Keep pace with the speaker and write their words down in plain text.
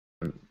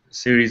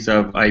series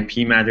of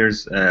IP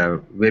Matters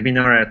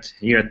webinar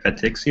here at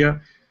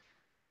Patexia.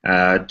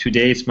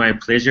 Today it's my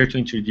pleasure to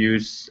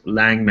introduce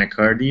Lang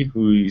McCarty,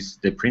 who is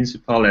the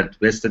principal at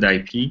Vested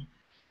IP.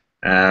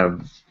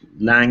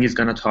 Lang is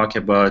going to talk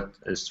about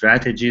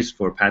strategies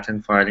for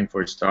patent filing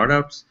for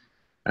startups.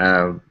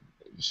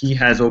 He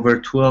has over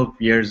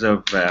 12 years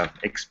of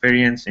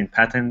experience in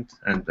patent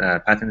and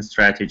patent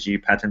strategy,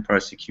 patent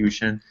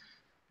prosecution,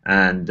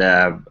 and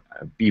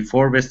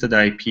before Vested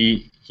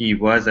IP, he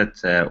was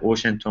at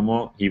Ocean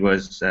Tomo. He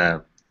was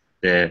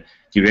the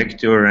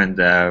director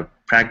and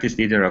practice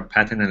leader of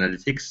patent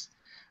analytics,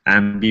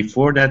 and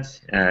before that,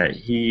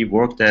 he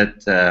worked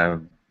at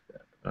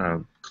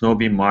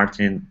Knoby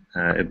Martin,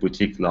 a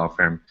boutique law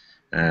firm,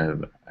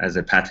 as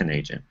a patent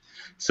agent.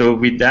 So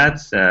with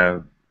that,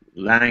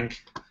 Lang,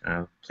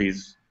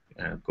 please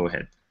go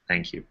ahead.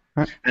 Thank you.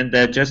 Right. And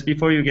just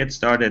before you get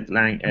started,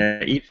 Lang,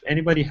 if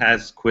anybody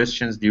has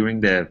questions during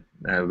the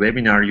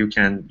webinar, you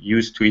can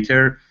use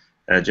Twitter.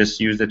 Just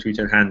use the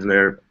Twitter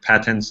handler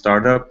Patent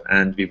Startup,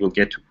 and we will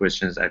get to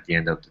questions at the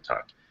end of the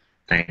talk.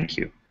 Thank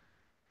you.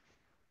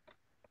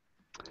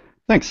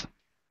 Thanks.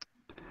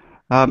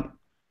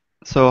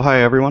 So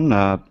hi, everyone.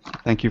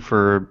 Thank you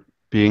for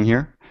being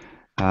here.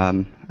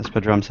 As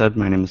Pedram said,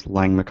 my name is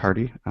Lang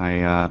McCarty.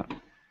 I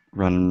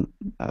run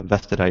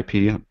Vested IP,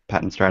 a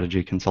patent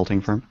strategy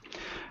consulting firm.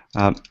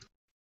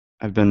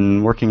 I've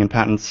been working in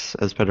patents,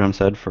 as Pedram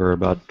said, for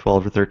about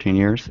 12 or 13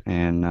 years,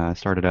 and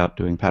started out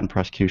doing patent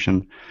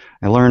prosecution.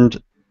 I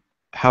learned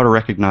how to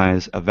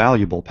recognize a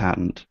valuable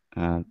patent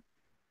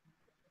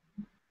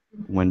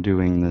when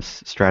doing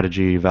this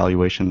strategy,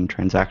 evaluation,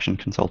 transaction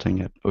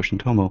consulting at Ocean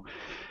Tomo.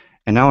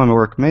 And now I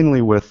work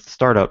mainly with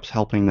startups,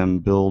 helping them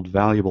build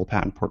valuable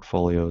patent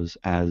portfolios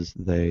as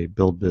they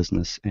build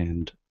business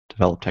and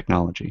develop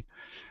technology.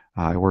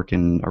 I work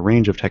in a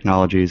range of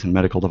technologies and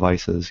medical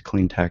devices,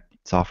 clean tech,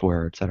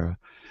 software, etc.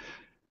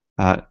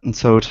 And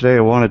so today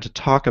I wanted to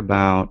talk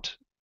about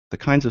the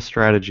kinds of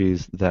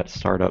strategies that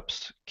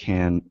startups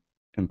can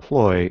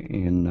employ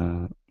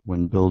in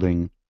when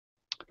building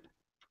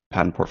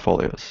patent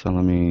portfolios. So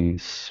let me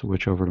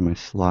switch over to my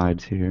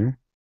slides here.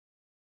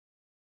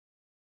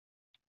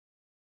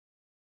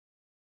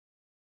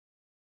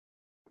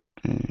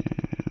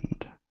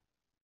 And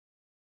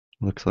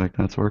looks like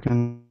that's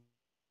working.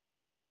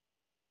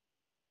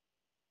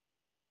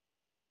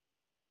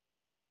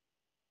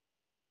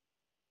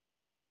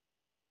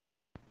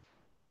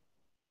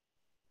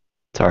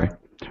 Sorry,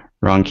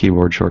 wrong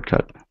keyboard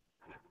shortcut.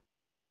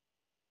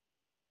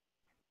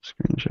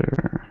 Screen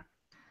share.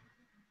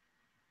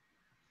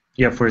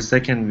 Yeah, for a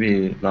second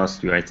we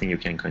lost you. I think you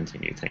can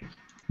continue. Thank you.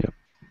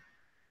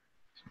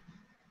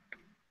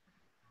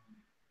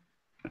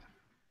 Yep.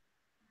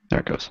 There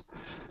it goes.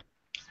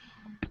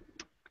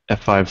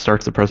 F5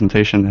 starts the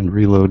presentation and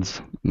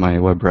reloads my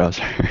web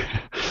browser.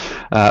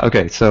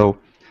 Okay, so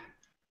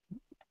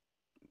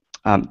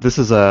this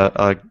is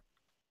a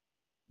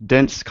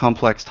dense,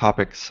 complex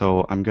topic,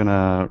 so I'm going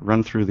to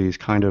run through these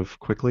kind of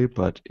quickly,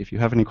 but if you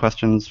have any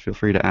questions, feel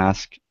free to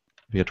ask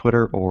via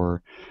Twitter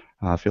or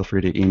feel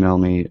free to email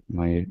me.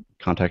 My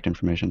contact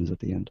information is at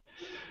the end.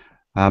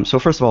 So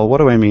first of all, what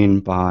do I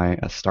mean by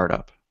a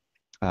startup?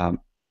 I'm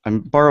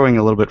borrowing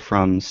a little bit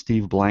from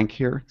Steve Blank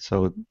here.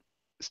 So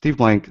Steve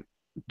Blank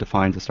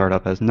defines a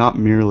startup as not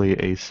merely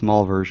a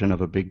small version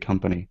of a big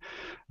company.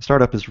 A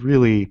startup is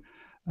really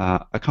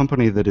a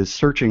company that is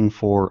searching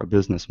for a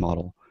business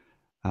model.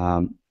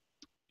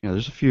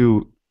 There's a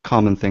few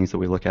common things that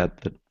we look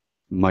at that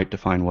might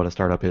define what a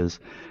startup is,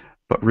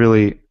 but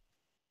really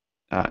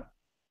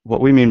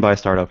what we mean by a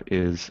startup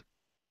is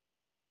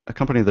a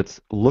company that's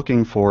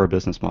looking for a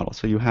business model.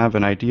 So you have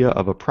an idea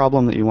of a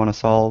problem that you want to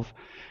solve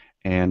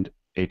and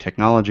a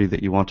technology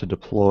that you want to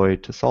deploy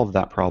to solve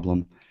that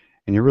problem,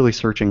 and you're really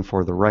searching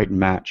for the right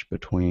match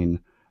between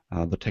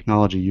the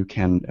technology you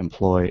can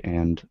employ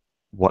and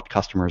what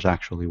customers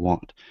actually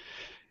want.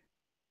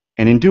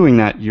 And in doing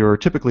that, you're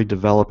typically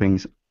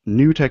developing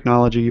new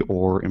technology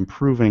or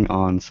improving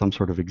on some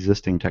sort of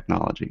existing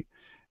technology.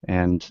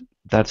 And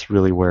that's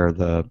really where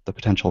the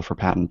potential for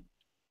patent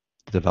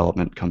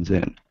development comes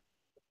in.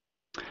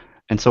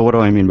 And so what do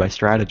I mean by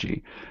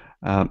strategy?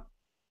 I'm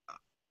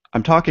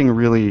talking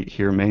really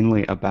here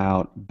mainly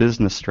about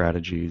business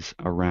strategies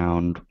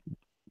around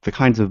the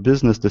kinds of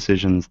business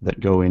decisions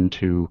that go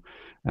into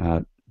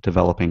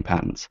developing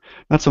patents.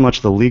 Not so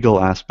much the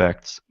legal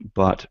aspects,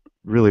 but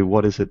really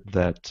what is it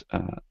that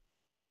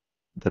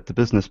that the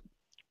business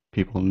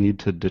people need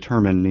to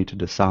determine, need to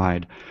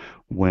decide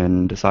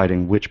when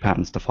deciding which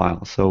patents to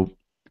file. So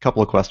a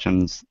couple of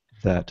questions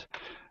that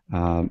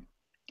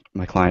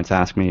my clients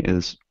ask me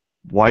is,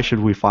 why should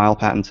we file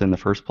patents in the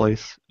first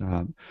place?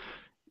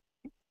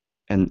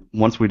 And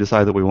once we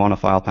decide that we want to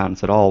file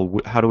patents at all,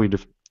 how do we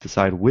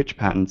decide which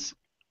patents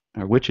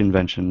or which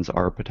inventions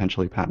are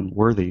potentially patent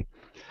worthy?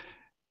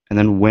 And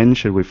then when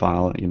should we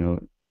file?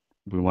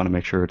 We want to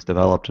make sure it's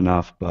developed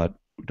enough, but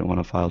we don't want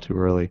to file too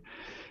early.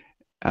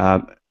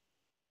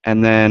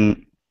 And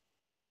then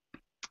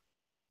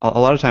a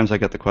lot of times I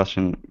get the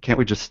question, can't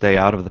we just stay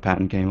out of the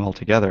patent game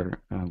altogether?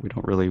 We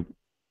don't really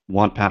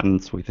want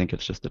patents. We think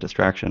it's just a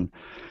distraction.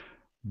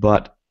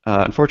 But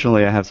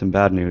unfortunately, I have some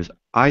bad news.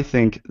 I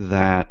think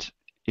that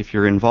if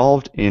you're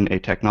involved in a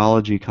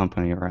technology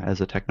company or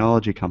as a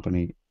technology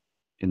company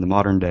in the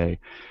modern day,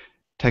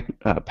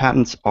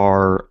 patents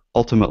are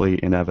ultimately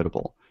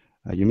inevitable.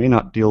 You may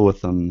not deal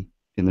with them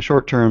in the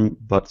short term,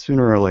 but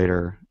sooner or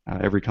later,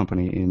 every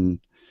company in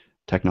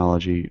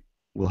technology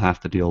will have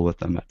to deal with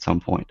them at some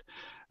point.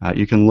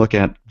 You can look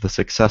at the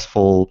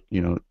successful,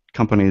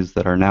 companies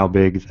that are now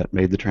big that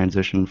made the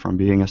transition from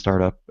being a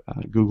startup,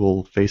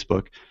 Google,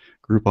 Facebook,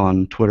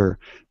 Groupon, Twitter.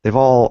 They've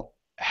all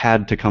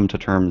had to come to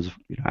terms,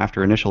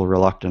 after initial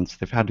reluctance,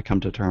 they've had to come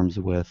to terms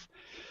with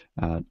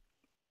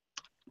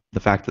the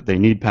fact that they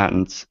need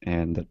patents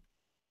and that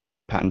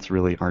patents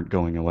really aren't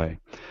going away.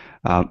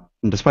 And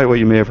despite what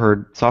you may have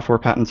heard, software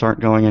patents aren't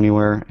going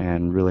anywhere,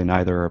 and really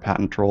neither are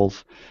patent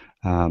trolls.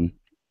 I'm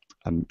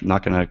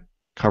not going to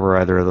cover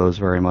either of those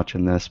very much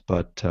in this,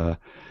 but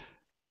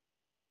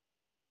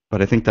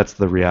I think that's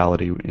the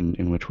reality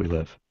in which we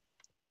live.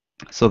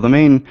 So the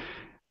main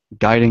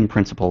guiding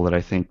principle that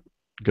I think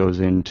goes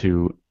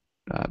into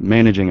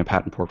managing a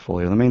patent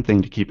portfolio, the main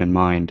thing to keep in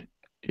mind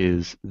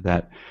is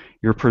that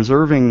you're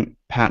preserving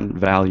patent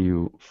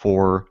value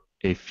for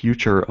a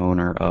future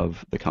owner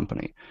of the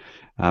company.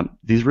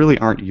 These really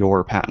aren't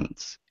your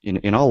patents.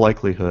 In all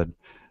likelihood,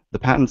 the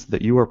patents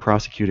that you are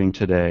prosecuting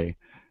today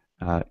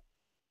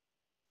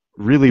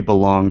really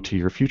belong to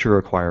your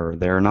future acquirer.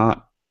 They are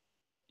not,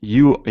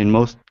 you in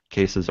most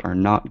cases are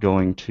not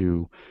going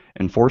to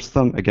enforce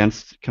them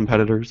against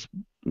competitors,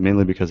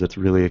 mainly because it's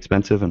really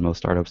expensive and most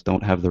startups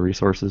don't have the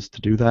resources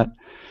to do that.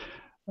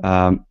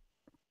 And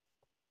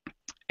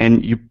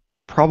you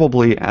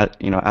probably,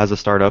 as a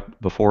startup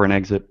before an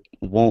exit,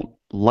 won't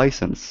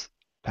license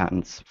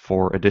patents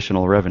for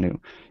additional revenue.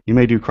 You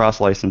may do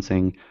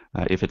cross-licensing.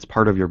 If it's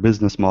part of your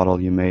business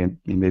model, you may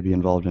be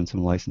involved in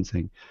some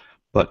licensing,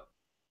 but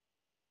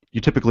you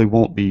typically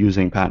won't be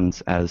using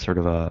patents as sort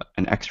of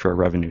an extra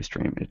revenue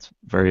stream. It's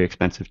very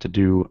expensive to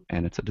do,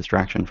 and it's a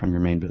distraction from your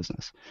main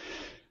business.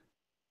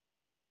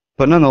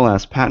 But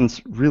nonetheless,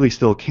 patents really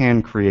still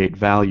can create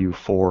value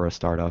for a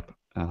startup,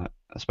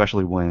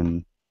 especially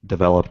when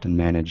developed and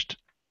managed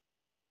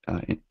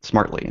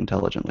smartly,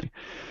 intelligently.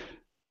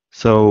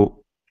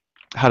 So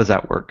how does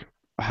that work?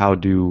 How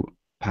do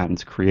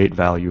patents create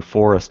value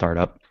for a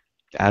startup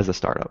as a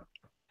startup?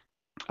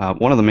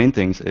 One of the main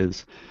things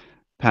is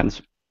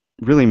patents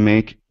really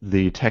make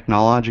the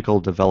technological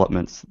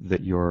developments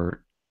that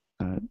you're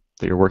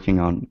working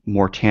on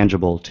more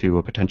tangible to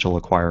a potential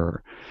acquirer.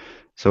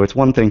 So it's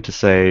one thing to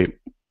say,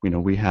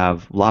 we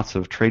have lots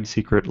of trade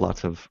secret,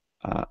 lots of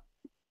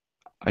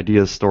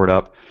ideas stored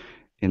up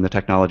in the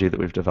technology that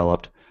we've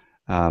developed,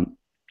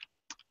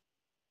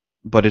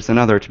 but it's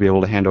another to be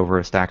able to hand over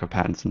a stack of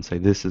patents and say,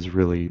 this is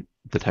really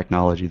the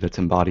technology that's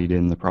embodied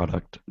in the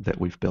product that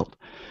we've built.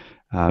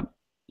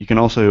 You can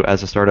also,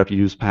 as a startup,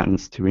 use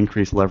patents to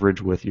increase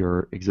leverage with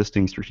your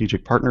existing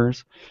strategic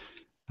partners.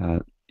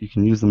 You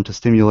can use them to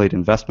stimulate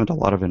investment. A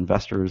lot of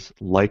investors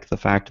like the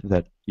fact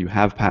that you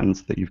have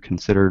patents, that you've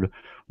considered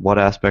what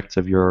aspects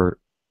of your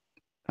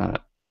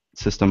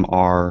system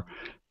are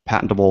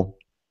patentable,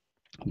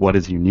 what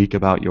is unique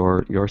about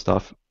your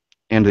stuff,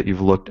 and that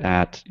you've looked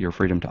at your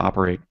freedom to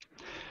operate.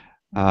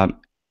 And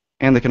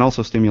they can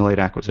also stimulate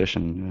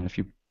acquisition. If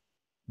you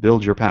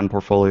build your patent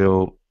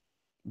portfolio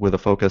with a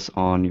focus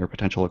on your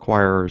potential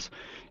acquirers,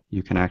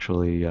 you can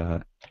actually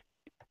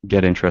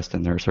get interest,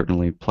 and there are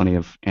certainly plenty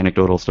of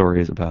anecdotal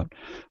stories about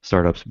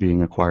startups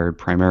being acquired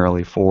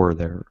primarily for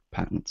their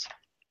patents.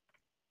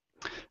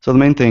 So the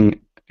main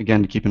thing,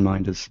 again, to keep in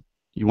mind is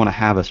you want to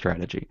have a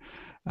strategy.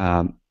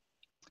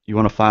 You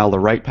want to file the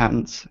right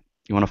patents.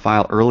 You want to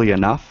file early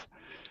enough.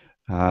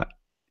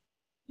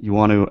 You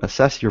want to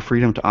assess your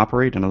freedom to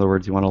operate. In other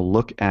words, you want to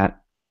look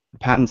at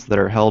patents that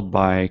are held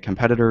by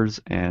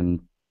competitors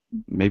and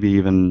maybe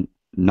even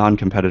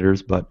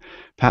non-competitors, but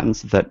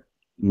patents that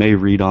may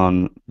read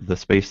on the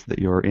space that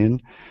you're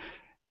in.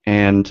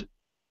 And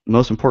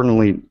most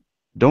importantly,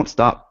 don't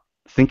stop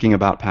thinking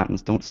about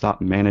patents. Don't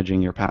stop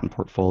managing your patent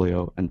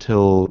portfolio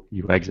until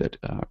you exit.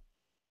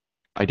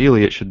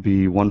 Ideally, it should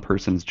be one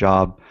person's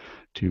job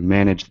to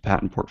manage the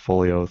patent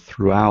portfolio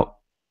throughout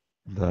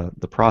the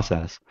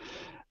process.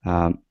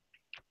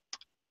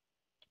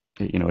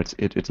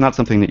 It's not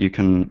something that you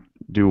can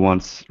do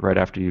once right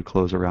after you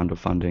close a round of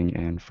funding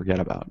and forget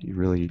about.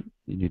 You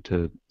need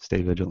to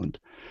stay vigilant.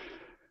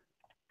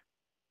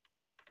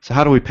 So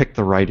how do we pick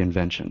the right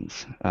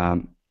inventions?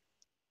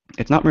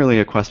 It's not really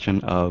a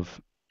question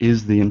of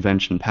is the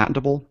invention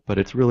patentable, but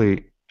it's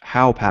really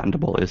how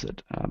patentable is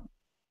it?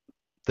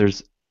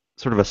 There's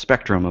sort of a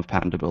spectrum of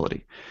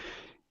patentability.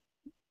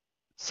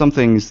 Some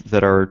things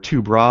that are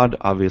too broad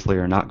obviously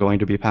are not going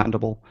to be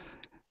patentable.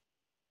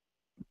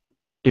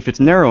 If it's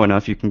narrow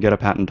enough, you can get a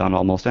patent on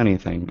almost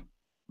anything,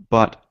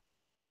 but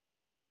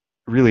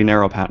really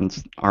narrow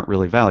patents aren't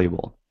really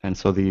valuable. And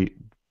so the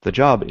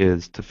job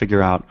is to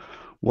figure out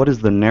what is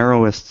the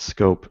narrowest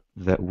scope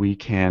that we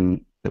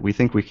can that we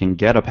think we can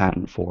get a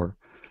patent for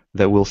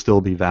that will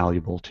still be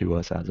valuable to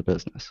us as a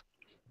business.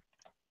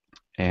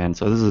 And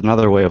so this is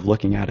another way of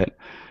looking at it.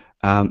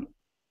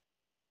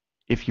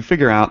 If you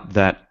figure out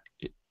that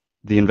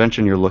the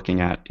invention you're looking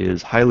at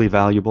is highly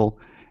valuable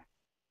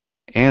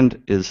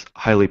and is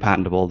highly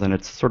patentable, then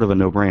it's sort of a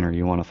no-brainer.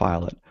 You want to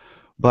file it.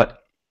 But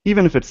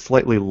even if it's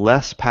slightly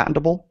less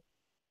patentable,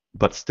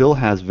 but still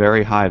has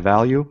very high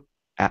value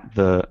at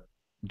the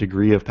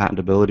degree of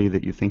patentability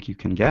that you think you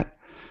can get,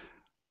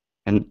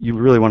 and you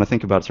really want to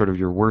think about sort of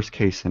your worst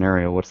case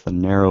scenario. What's the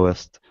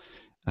narrowest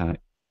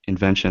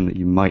invention that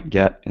you might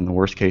get in the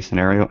worst case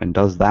scenario, and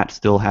does that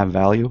still have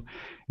value?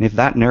 And if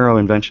that narrow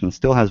invention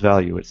still has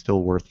value, it's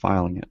still worth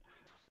filing it.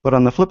 But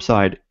on the flip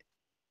side,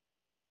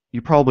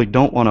 you probably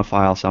don't want to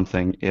file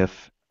something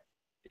if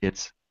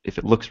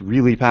it looks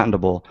really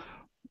patentable,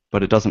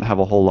 but it doesn't have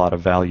a whole lot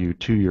of value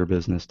to your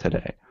business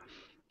today.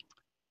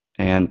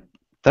 And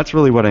that's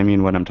really what I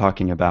mean when I'm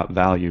talking about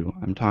value.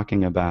 I'm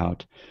talking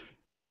about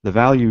the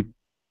value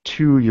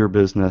to your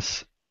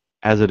business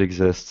as it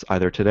exists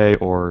either today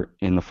or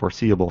in the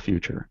foreseeable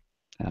future.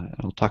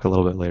 I'll talk a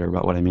little bit later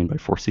about what I mean by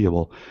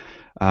foreseeable.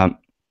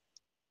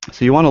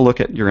 So you want to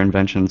look at your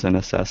inventions and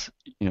assess,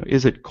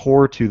 is it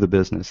core to the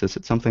business? Is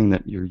it something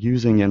that you're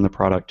using in the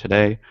product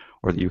today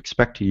or that you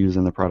expect to use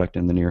in the product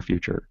in the near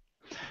future?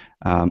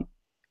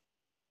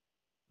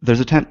 There's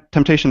a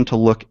temptation to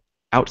look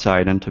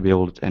outside and to be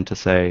able to, and to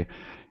say,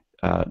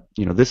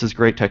 this is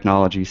great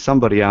technology.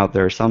 Somebody out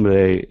there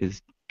someday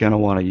is going to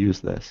want to use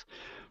this.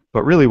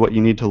 But really what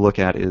you need to look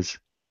at is,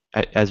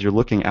 as you're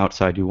looking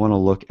outside, you want to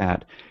look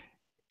at,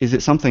 is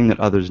it something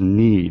that others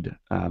need?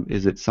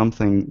 Is it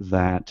something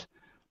that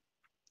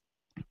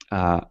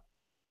not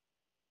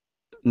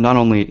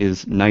only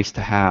is nice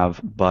to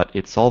have, but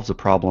it solves a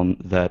problem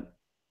that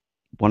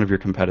one of your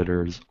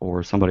competitors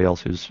or somebody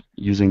else who's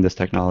using this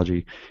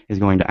technology is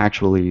going to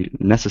actually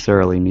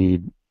necessarily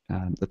need,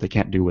 that they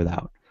can't do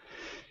without.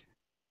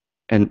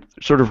 And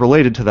sort of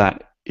related to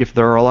that, if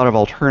there are a lot of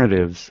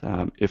alternatives,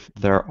 if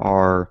there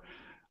are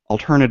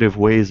alternative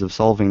ways of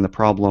solving the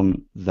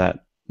problem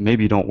that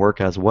maybe don't work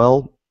as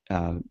well,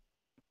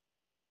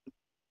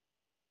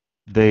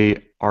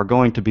 they are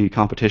going to be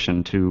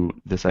competition to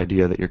this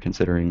idea that you're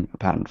considering a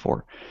patent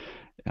for.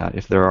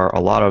 If there are a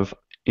lot of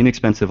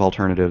inexpensive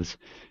alternatives,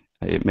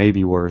 it may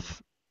be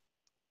worth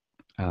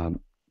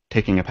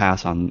taking a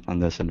pass on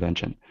this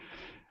invention.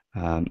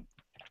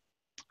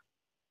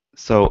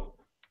 So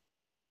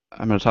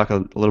I'm going to talk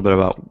a little bit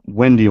about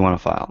when do you want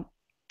to file.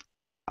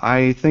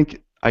 I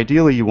think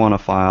ideally you want to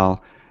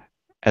file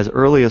as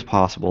early as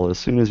possible, as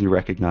soon as you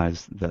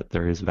recognize that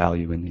there is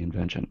value in the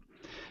invention.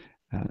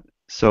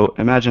 So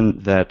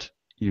imagine that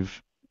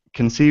you've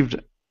conceived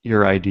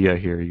your idea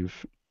here.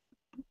 You've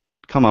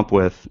come up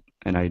with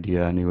an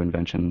idea, a new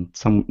invention,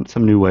 some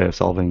new way of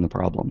solving the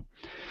problem.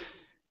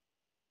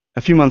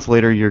 A few months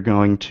later, you're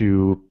going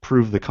to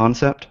prove the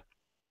concept.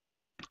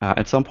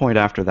 At some point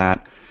after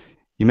that,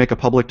 you make a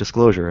public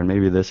disclosure, and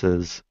maybe this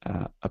is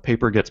a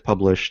paper gets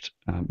published.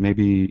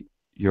 Maybe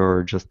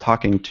you're just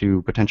talking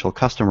to potential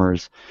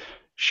customers,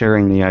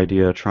 sharing the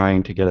idea,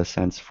 trying to get a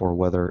sense for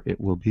whether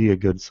it will be a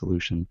good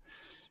solution.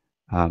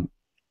 And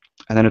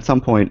then at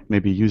some point,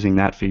 maybe using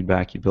that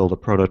feedback, you build a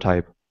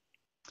prototype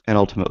and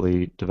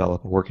ultimately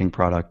develop a working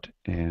product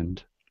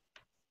and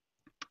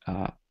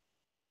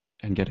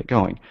get it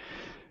going.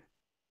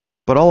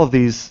 But all of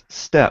these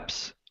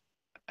steps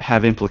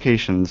have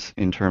implications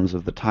in terms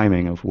of the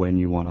timing of when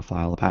you want to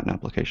file a patent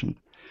application.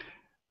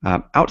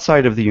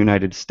 Outside of the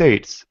United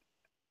States,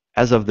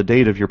 as of the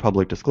date of your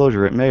public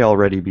disclosure, it may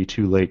already be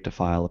too late to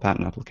file a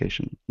patent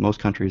application. Most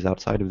countries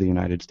outside of the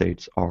United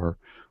States are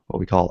what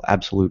we call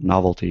absolute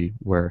novelty,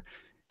 where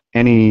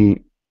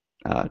any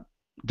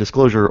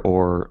disclosure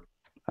or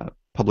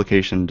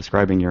publication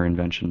describing your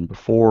invention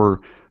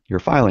before your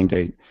filing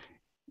date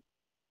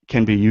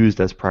can be used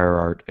as prior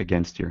art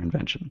against your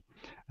invention.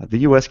 The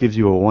US gives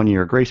you a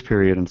 1-year grace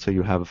period, and so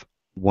you have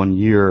 1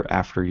 year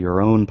after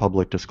your own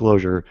public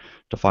disclosure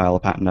to file a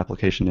patent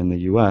application in the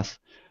US.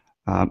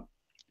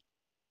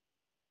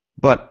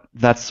 But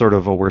that's sort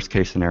of a worst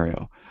case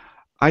scenario.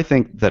 I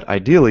think that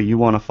ideally you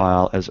want to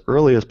file as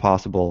early as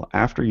possible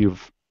after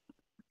you've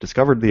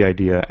discovered the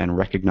idea and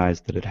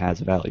recognized that it has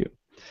value.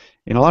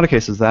 In a lot of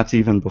cases, that's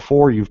even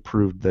before you've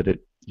proved that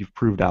you've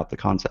proved out the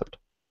concept.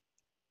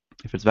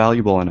 If it's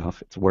valuable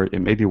enough,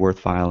 it may be worth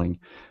filing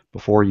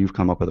before you've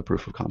come up with a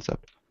proof of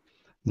concept.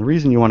 And the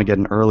reason you want to get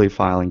an early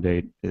filing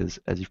date is,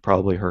 as you've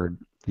probably heard,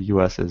 the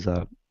US is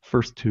a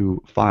first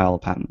to file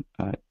patent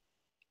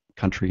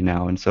country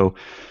now, and so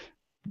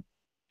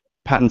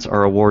patents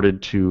are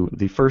awarded to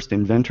the first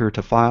inventor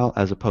to file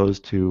as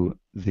opposed to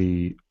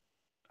the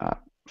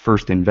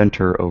first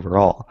inventor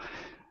overall.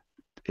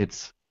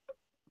 It's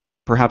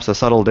perhaps a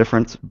subtle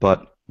difference,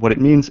 but what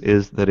it means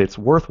is that it's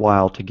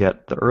worthwhile to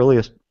get the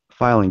earliest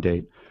filing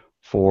date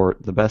for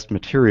the best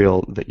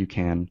material that you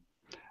can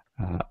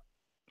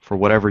for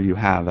whatever you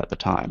have at the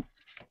time.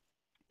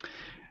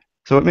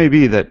 So it may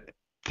be that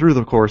through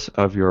the course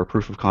of your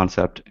proof of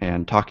concept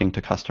and talking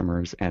to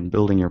customers and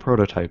building your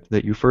prototype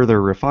that you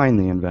further refine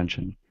the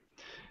invention.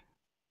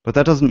 But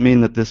that doesn't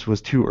mean that this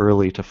was too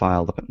early to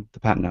file the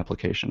patent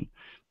application,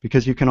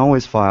 because you can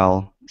always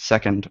file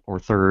second or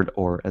third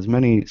or as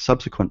many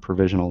subsequent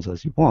provisionals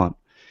as you want,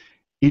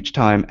 each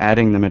time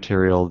adding the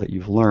material that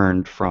you've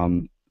learned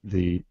from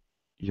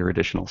your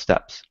additional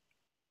steps.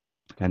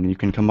 And you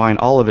can combine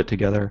all of it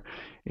together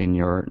in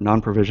your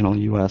non-provisional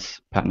US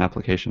patent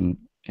application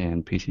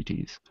and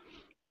PCTs.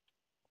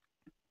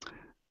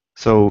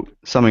 So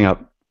summing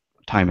up,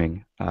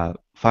 timing.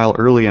 File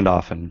early and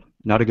often.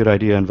 Not a good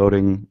idea in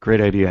voting,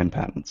 great idea in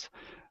patents.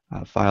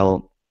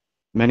 File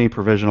many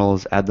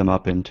provisionals, add them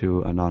up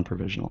into a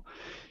non-provisional.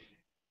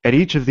 At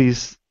each of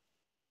these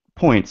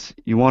points,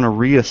 you want to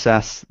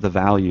reassess the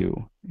value.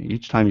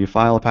 Each time you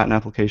file a patent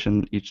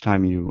application, each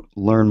time you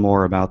learn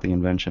more about the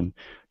invention,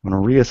 you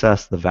want to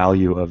reassess the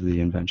value of the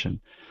invention.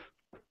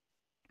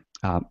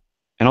 And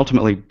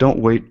ultimately, don't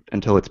wait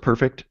until it's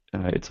perfect.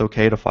 It's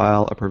okay to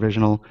file a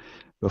provisional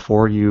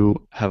before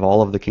you have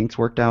all of the kinks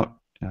worked out.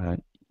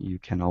 You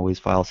can always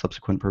file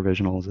subsequent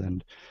provisionals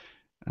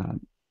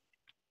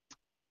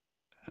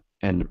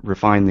and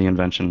refine the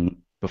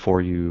invention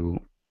before you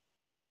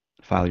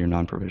file your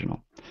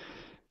non-provisional.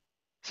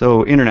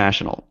 So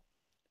international.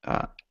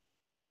 A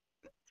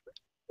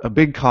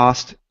big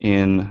cost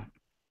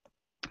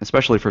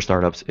especially for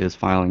startups, is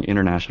filing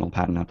international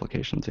patent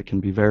applications. It can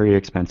be very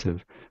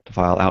expensive to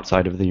file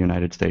outside of the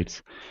United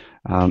States.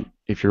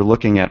 If you're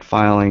looking at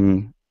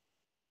filing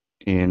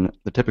in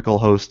the typical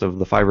host of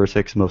the 5 or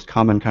 6 most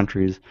common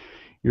countries,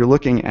 you're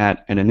looking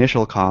at an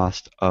initial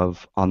cost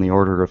of on the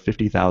order of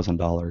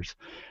 $50,000.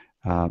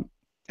 And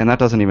that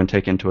doesn't even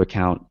take into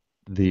account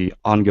the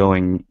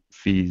ongoing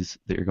fees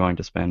that you're going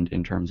to spend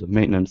in terms of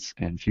maintenance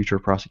and future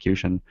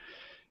prosecution.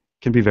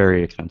 It can be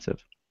very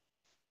expensive.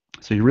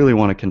 So you really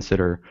want to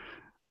consider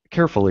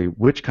carefully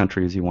which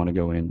countries you want to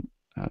go in,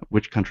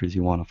 which countries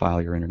you want to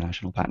file your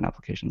international patent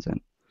applications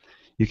in.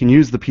 You can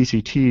use the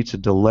PCT to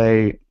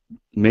delay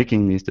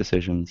making these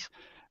decisions,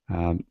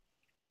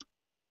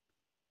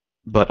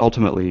 but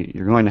ultimately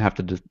you're going to have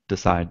to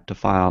decide to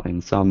file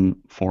in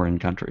some foreign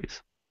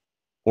countries,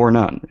 or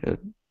none.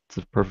 It's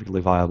a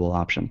perfectly viable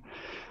option.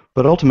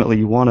 But ultimately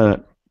you want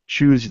to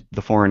choose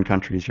the foreign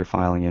countries you're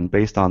filing in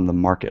based on the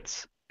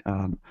markets.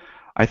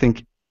 I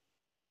think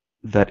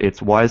that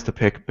it's wise to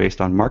pick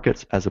based on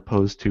markets as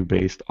opposed to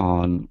based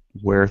on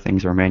where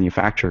things are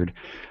manufactured.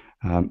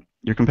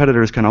 Your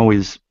competitors can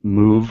always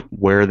move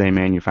where they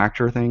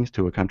manufacture things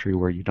to a country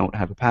where you don't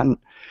have a patent.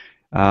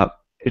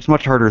 It's a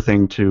much harder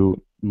thing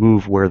to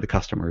move where the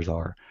customers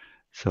are.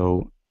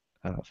 So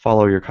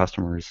follow your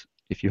customers.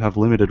 If you have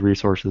limited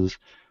resources,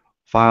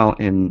 file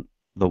in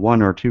the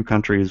 1 or 2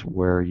 countries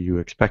where you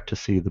expect to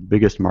see the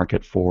biggest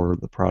market for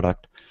the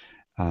product,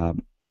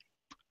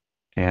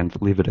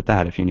 and leave it at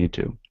that if you need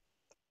to.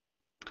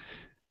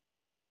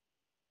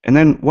 And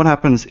then what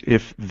happens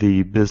if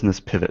the business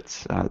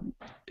pivots?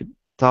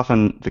 It's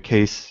often the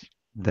case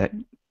that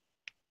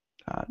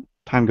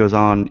time goes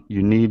on,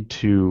 you need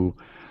to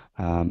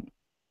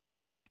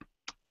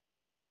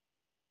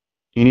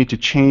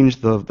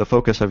change the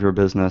focus of your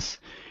business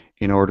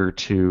in order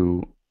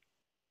to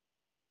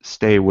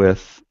stay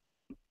with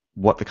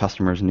what the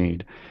customers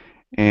need.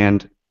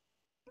 And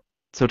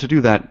so to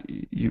do that,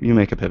 you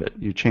make a pivot.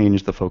 You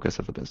change the focus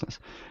of the business.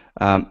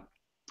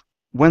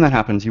 When that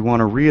happens, you want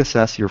to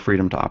reassess your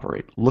freedom to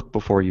operate. Look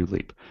before you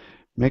leap.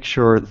 Make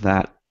sure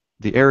that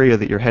the area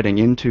that you're heading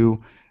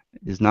into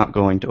is not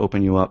going to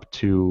open you up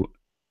to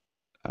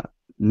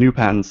new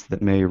patents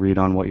that may read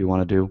on what you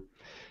want to do.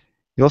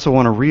 You also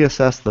want to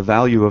reassess the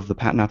value of the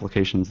patent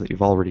applications that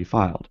you've already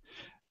filed.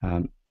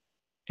 And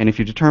if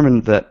you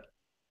determine that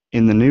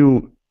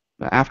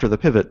after the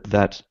pivot,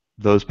 that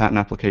those patent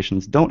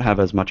applications don't have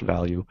as much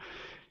value,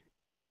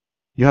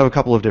 you have a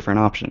couple of different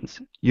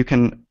options. You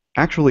can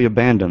actually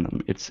abandon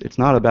them. It's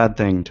not a bad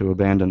thing to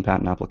abandon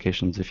patent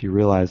applications if you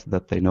realize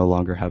that they no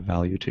longer have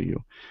value to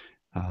you.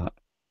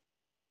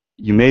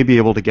 You may be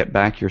able to get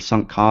back your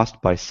sunk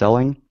cost by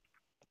selling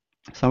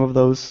some of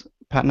those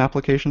patent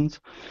applications,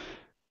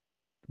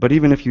 but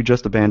even if you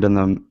just abandon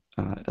them,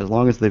 as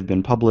long as they've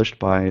been published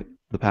by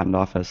the patent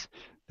office,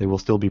 they will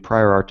still be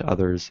prior art to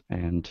others,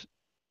 and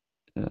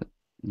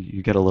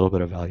you get a little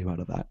bit of value out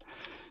of that.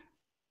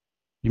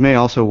 You may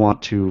also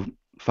want to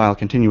file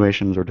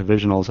continuations or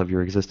divisionals of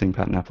your existing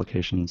patent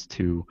applications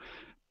to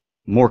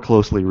more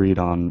closely read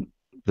on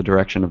the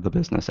direction of the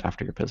business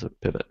after your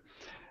pivot.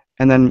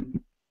 And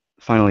then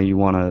finally, you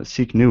want to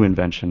seek new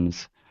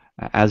inventions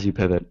as you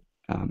pivot,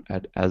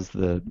 as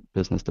the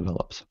business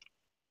develops.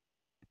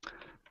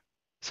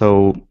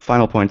 So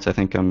final points, I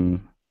think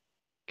I'm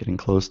getting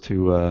close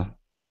to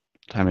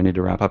time I need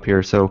to wrap up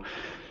here. So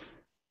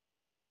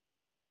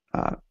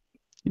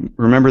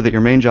remember that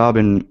your main job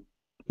in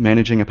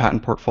managing a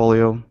patent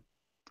portfolio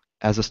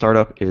as a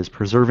startup is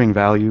preserving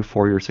value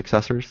for your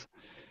successors.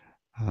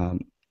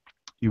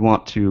 You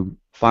want to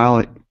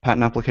file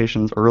patent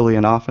applications early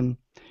and often.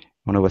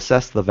 You want to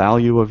assess the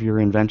value of your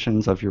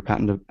inventions, of your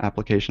patent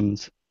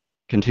applications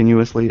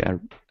continuously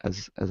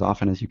as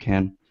often as you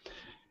can.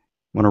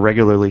 You want to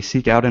regularly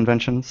seek out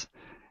inventions.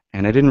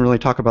 And I didn't really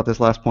talk about this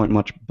last point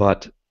much,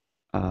 but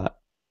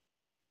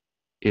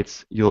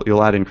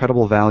you'll add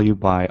incredible value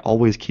by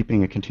always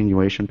keeping a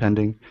continuation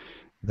pending.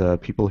 The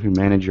people who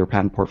manage your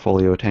patent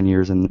portfolio 10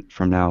 years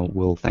from now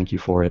will thank you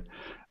for it.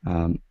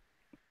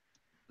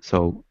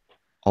 So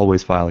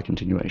always file a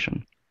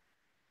continuation.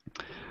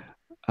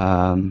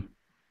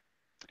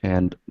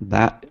 And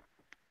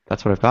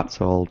that's what I've got,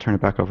 so I'll turn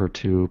it back over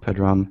to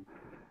Pedram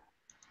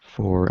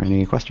for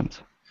any questions.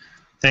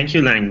 Thank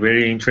you, Lang.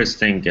 Very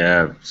interesting.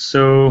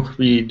 So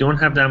we don't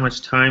have that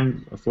much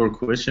time for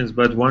questions,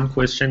 but one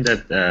question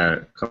that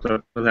a couple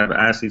of people have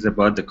asked is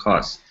about the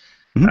cost.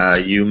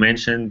 Mm-hmm. You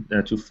mentioned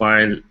to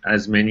file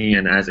as many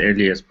and as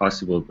early as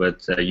possible,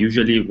 but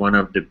usually one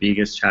of the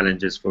biggest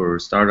challenges for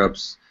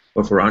startups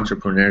or for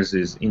entrepreneurs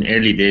is in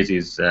early days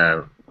is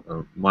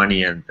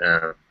money and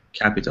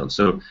capital.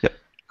 So yep.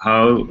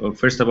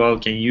 First of all,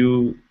 can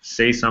you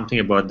say something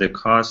about the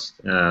cost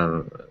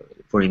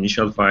for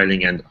initial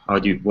filing, and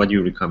what do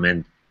you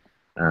recommend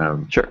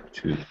sure.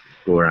 to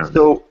go around?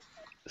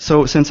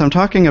 So since I'm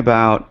talking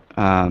about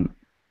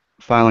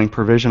filing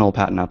provisional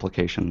patent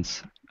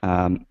applications,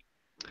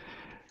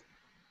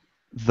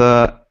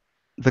 the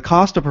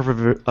cost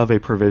of a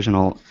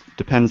provisional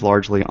depends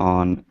largely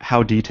on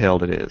how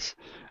detailed it is.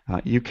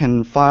 You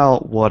can file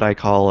what I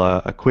call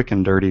a quick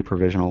and dirty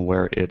provisional,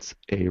 where it's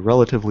a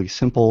relatively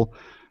simple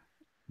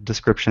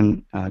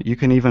description. You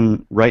can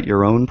even write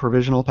your own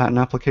provisional patent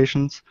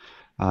applications.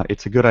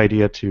 It's a good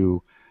idea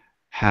to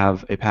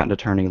have a patent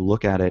attorney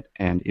look at it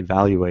and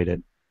evaluate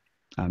it,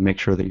 make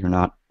sure that you're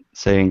not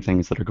saying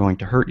things that are going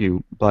to hurt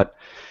you. But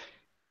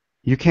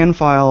you can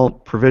file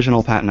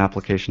provisional patent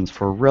applications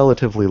for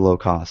relatively low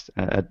cost.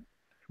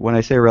 When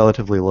I say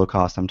relatively low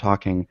cost, I'm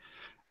talking,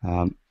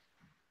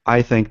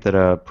 I think that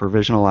a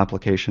provisional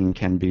application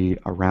can be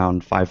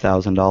around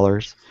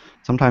 $5,000.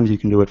 Sometimes you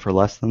can do it for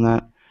less than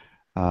that.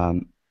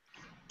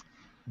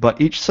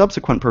 But each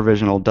subsequent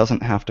provisional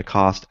doesn't have to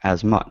cost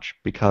as much,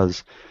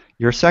 because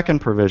your second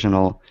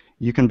provisional,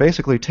 you can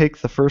basically take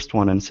the first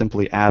one and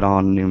simply add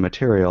on new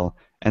material,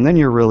 and then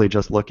you're really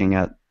just looking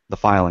at the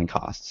filing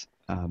costs,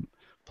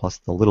 plus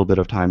the little bit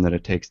of time that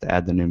it takes to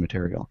add the new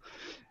material.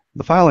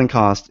 The filing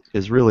cost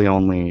is really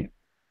only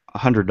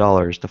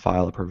 $100 to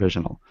file a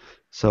provisional.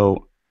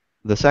 So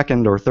the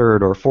second or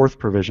third or fourth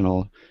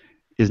provisional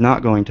is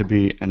not going to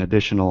be an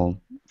additional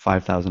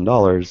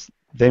 $5,000.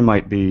 They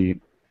might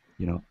be,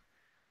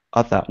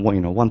 at that,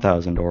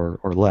 $1,000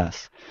 or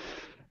less.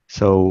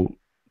 So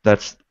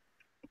that's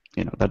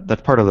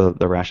part of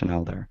the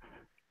rationale there.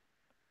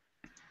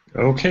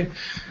 Okay,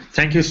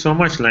 thank you so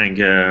much,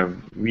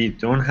 Lang. We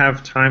don't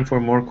have time for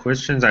more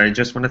questions. I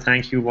just want to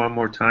thank you one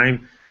more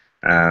time,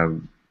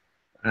 and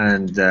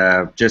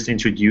just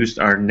introduce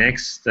our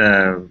next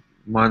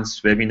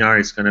month's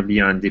webinar. Is going to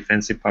be on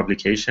defensive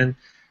publication.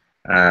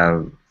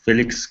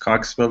 Felix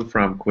Coxwell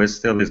from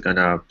Questel is going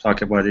to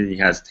talk about it. He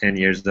has 10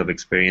 years of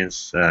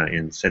experience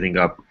in setting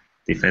up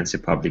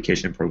defensive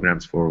publication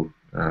programs for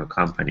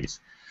companies.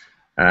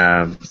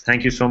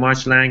 Thank you so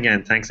much, Lang,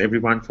 and thanks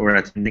everyone for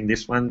attending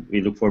this one. We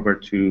look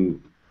forward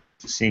to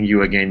seeing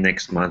you again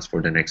next month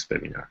for the next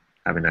webinar.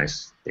 Have a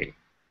nice day.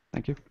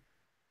 Thank you.